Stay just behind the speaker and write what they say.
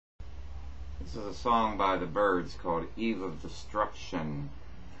This is a song by the Byrds called Eve of Destruction.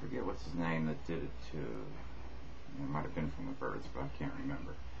 I forget what's his name that did it too. It might have been from the Byrds, but I can't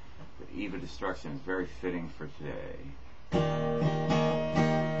remember. But Eve of Destruction is very fitting for today.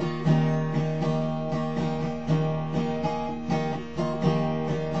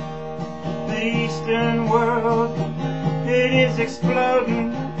 The Eastern world, it is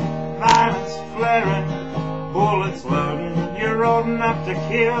exploding, violence flaring, bullets loading. You're old enough to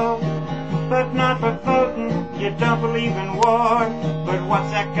kill, but not for voting. You don't believe in war, but what's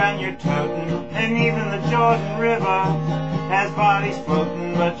that gun you're toting? And even the Jordan River has bodies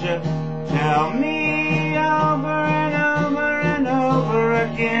floating. But you tell me over and over and over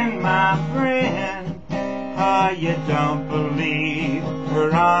again, my friend, how you don't believe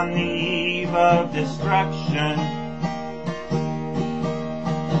we're on the eve of destruction.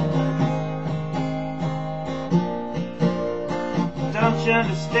 Don't you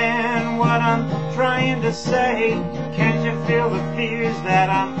understand what I'm trying to say? Can't you feel the fears that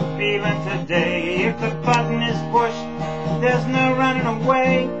I'm feeling today? If the button is pushed, there's no running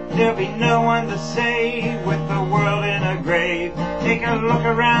away. There'll be no one to save with the world in a grave. Take a look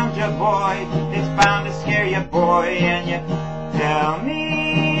around you, boy. It's bound to scare you, boy. And you tell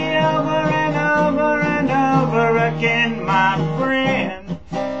me over and over and over again, my friend,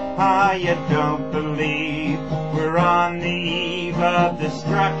 how you don't believe we're on the eve of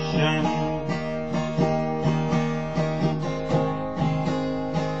destruction.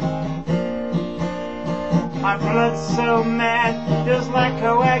 My blood's so mad, feels like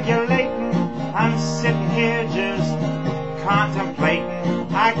coagulating. I'm sitting here just contemplating.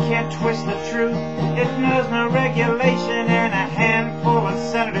 I can't twist the truth, it knows no regulation, and a handful of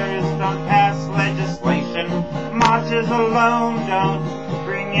senators don't pass legislation. Marches alone don't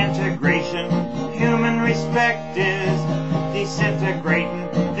bring integration. Human respect is disintegrating.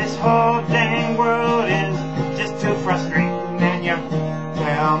 This whole dang world is just too frustrating. And you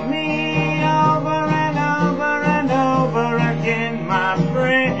tell me over and over and over again, my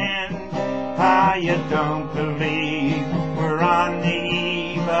friend, how you don't believe we're on the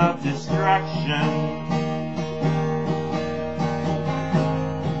eve of destruction.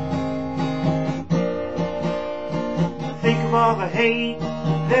 Think of all the hate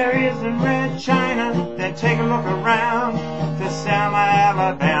there is in Red China. Then take a look around to Selma,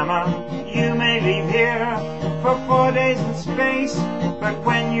 Alabama. You may leave here for 4 days in space, but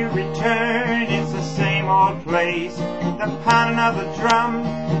when you return, it's the same old place. The pounding of the drum,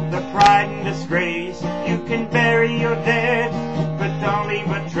 the pride and disgrace. You can bury your dead, but don't leave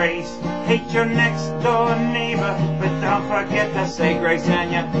a trace. Hate your next door neighbor, but don't forget to say grace.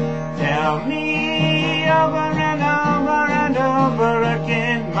 And you tell me over and over and over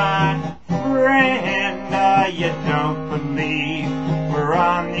again, my friend, you don't believe we're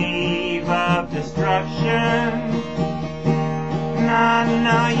on the eve of destruction.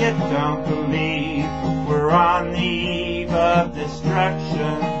 No, you don't believe we're on the eve of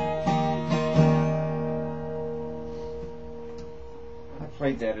destruction. I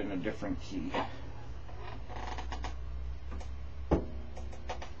played that in a different key.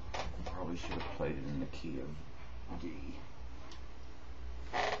 Probably should have played it in the key of D.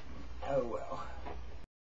 Oh well.